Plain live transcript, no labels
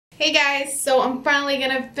Hey guys, so I'm finally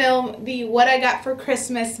gonna film the what I got for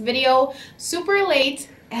Christmas video. Super late,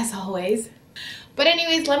 as always. But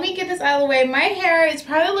anyways, let me get this out of the way. My hair is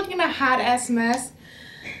probably looking a hot ass mess.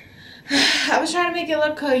 I was trying to make it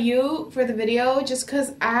look cute for the video just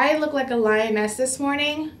because I look like a lioness this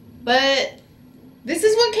morning. But this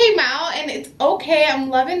is what came out and it's okay. I'm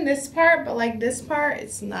loving this part, but like this part,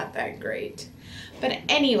 it's not that great. But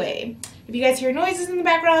anyway, if you guys hear noises in the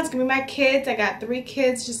background, it's gonna be my kids. I got 3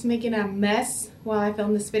 kids just making a mess while I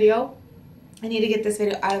film this video. I need to get this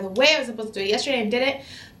video out of the way. I was supposed to do it yesterday and did it.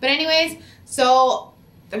 But anyways, so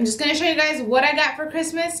I'm just gonna show you guys what I got for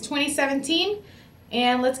Christmas 2017.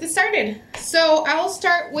 And let's get started. So I will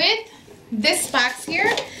start with this box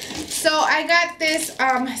here. So I got this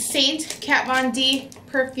Saint Kat Von D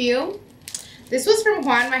perfume. This was from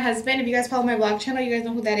Juan, my husband. If you guys follow my vlog channel, you guys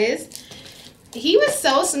know who that is. He was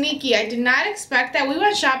so sneaky. I did not expect that. We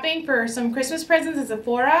went shopping for some Christmas presents at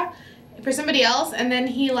Sephora for somebody else, and then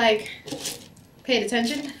he like paid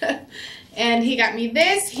attention and he got me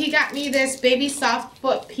this. He got me this baby soft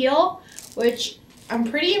foot peel, which I'm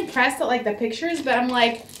pretty impressed at like the pictures, but I'm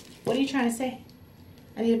like, what are you trying to say?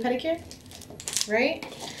 I need a pedicure, right?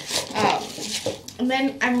 And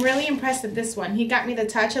then I'm really impressed with this one. He got me the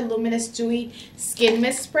Touch of Luminous Dewy Skin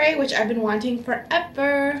Mist Spray, which I've been wanting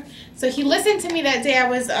forever. So he listened to me that day I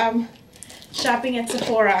was shopping at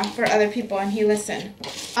Sephora for other people, and he listened.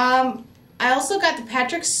 I also got the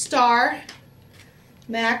Patrick Star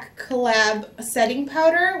MAC Collab Setting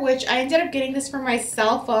Powder, which I ended up getting this for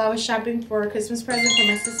myself while I was shopping for a Christmas present for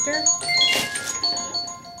my sister.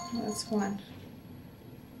 Oh, that's one.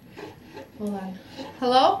 Hold on.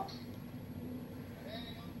 Hello?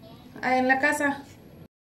 En la casa.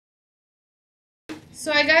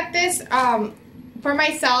 So I got this for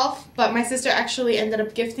myself, but my sister actually ended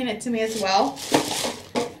up gifting it to me as well.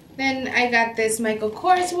 Then I got this Michael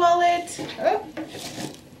Kors wallet. Oh.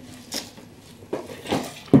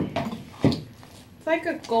 It's like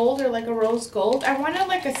a gold or like a rose gold. I wanted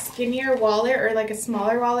like a skinnier wallet or like a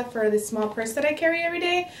smaller wallet for the small purse that I carry every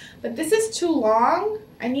day, but this is too long.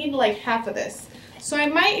 I need like half of this. So I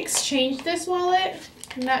might exchange this wallet.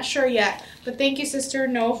 I'm not sure yet, but thank you, sister.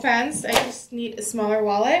 No offense. I just need a smaller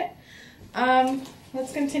wallet.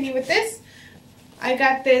 Let's continue with this. I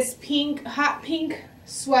got this pink, hot pink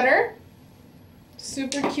sweater.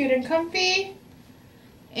 Super cute and comfy.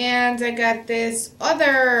 And I got this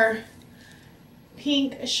other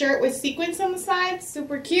pink shirt with sequins on the side.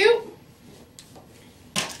 Super cute.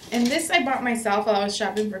 And this I bought myself while I was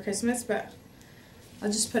shopping for Christmas, but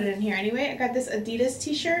I'll just put it in here anyway. I got this Adidas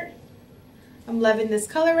t-shirt. I'm loving this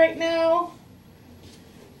color right now.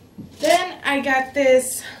 Then I got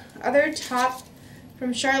this other top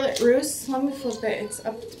from Charlotte Russe. Let me flip it. It's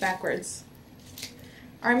up backwards.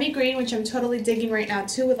 Army green, which I'm totally digging right now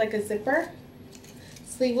too, with like a zipper.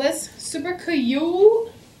 Sleeveless. Super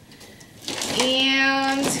cute.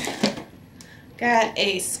 And got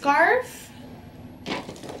a scarf.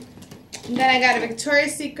 And then I got a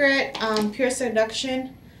Victoria's Secret Pure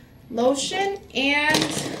Seduction lotion and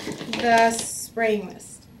the spraying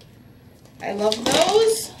mist. I love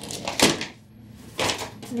those.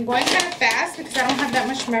 I'm going kind of fast because I don't have that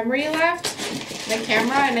much memory left in the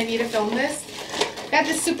camera and I need to film this. Got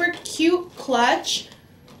this super cute clutch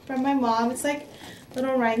from my mom. It's like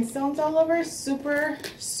little rhinestones all over. Super,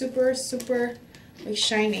 super, super like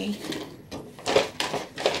shiny.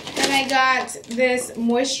 Then I got this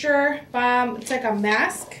moisture balm. It's like a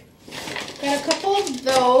mask. Got a couple of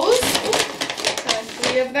those. Got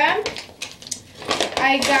 3 of them.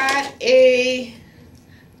 I got a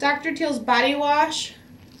Dr. Teal's body wash.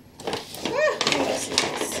 What else is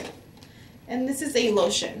this? And this is a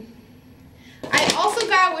lotion. I also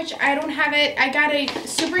got, which I don't have it, I got a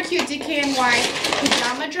super cute DKNY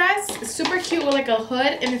pajama dress. It's super cute with like a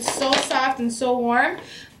hood, and it's so soft and so warm.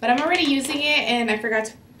 But I'm already using it, and I forgot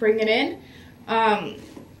to bring it in.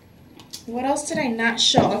 What else did I not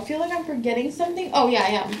show? I feel like I'm forgetting something. Oh yeah, I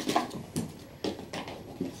am.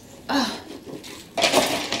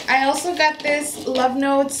 I also got this Love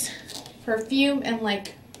Notes perfume and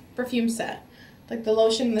like perfume set. Like the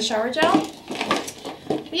lotion and the shower gel.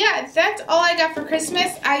 But yeah, that's all I got for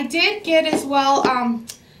Christmas. I did get as well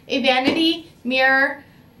a vanity mirror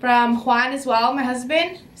from Juan as well, my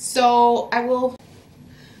husband. So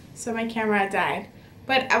my camera died.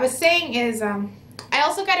 But I was saying is I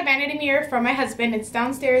also got a vanity mirror from my husband. It's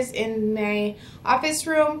downstairs in my office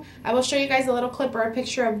room. I will show you guys a little clip or a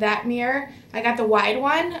picture of that mirror. I got the wide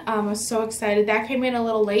one. I was so excited. That came in a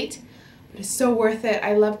little late, but it's so worth it.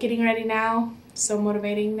 I love getting ready now. So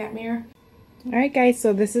motivating, that mirror. Alright guys,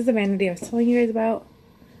 so this is the vanity I was telling you guys about.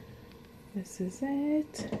 Super cute. I love it. So excited. That came in a little late, but it's so worth it. I love getting ready now. So motivating, that mirror. Alright guys, so this is the vanity I was telling you guys about. Super This is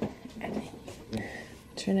it. And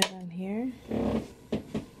turn it on here.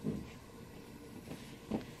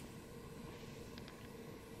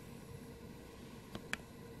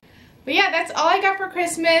 But yeah, that's all I got for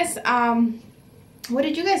Christmas. What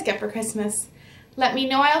did you guys get for Christmas? Let me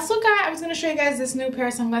know. I was going to show you guys this new pair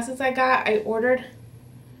of sunglasses I ordered.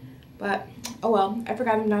 But, oh well, I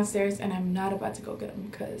forgot them downstairs and I'm not about to go get them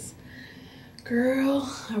because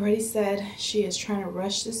girl already said she is trying to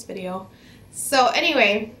rush this video. So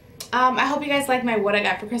anyway, I hope you guys like my what I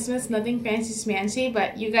got for Christmas. Nothing fancy smancy,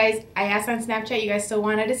 but you guys, I asked on Snapchat, you guys still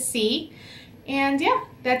wanted to see. And yeah,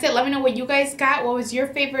 that's it. Let me know what you guys got. What was your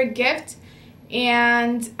favorite gift?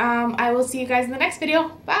 And I will see you guys in the next video.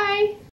 Bye!